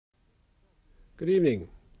Good evening.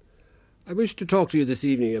 I wish to talk to you this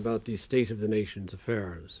evening about the state of the nation's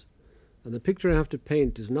affairs. And the picture I have to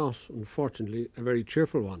paint is not, unfortunately, a very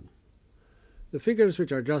cheerful one. The figures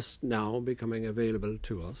which are just now becoming available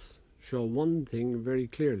to us show one thing very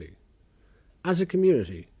clearly. As a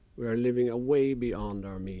community, we are living way beyond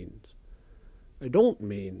our means. I don't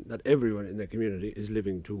mean that everyone in the community is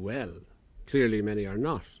living too well. Clearly many are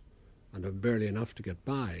not, and have barely enough to get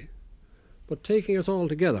by. But taking us all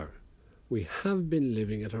together, we have been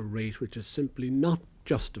living at a rate which is simply not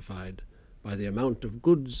justified by the amount of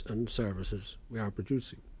goods and services we are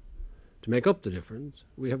producing. To make up the difference,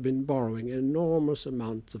 we have been borrowing enormous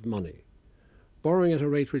amounts of money, borrowing at a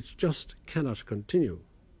rate which just cannot continue.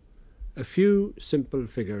 A few simple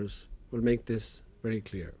figures will make this very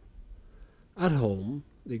clear. At home,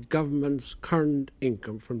 the government's current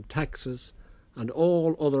income from taxes and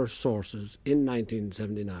all other sources in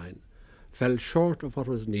 1979 fell short of what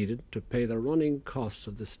was needed to pay the running costs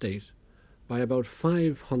of the state by about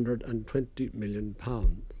 £520 million.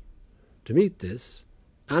 To meet this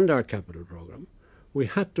and our capital programme, we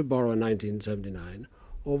had to borrow in 1979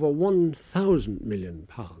 over £1,000 million.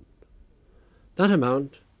 That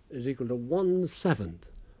amount is equal to 1/7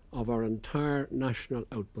 of our entire national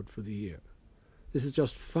output for the year. This is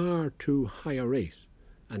just far too high a rate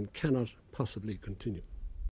and cannot possibly continue.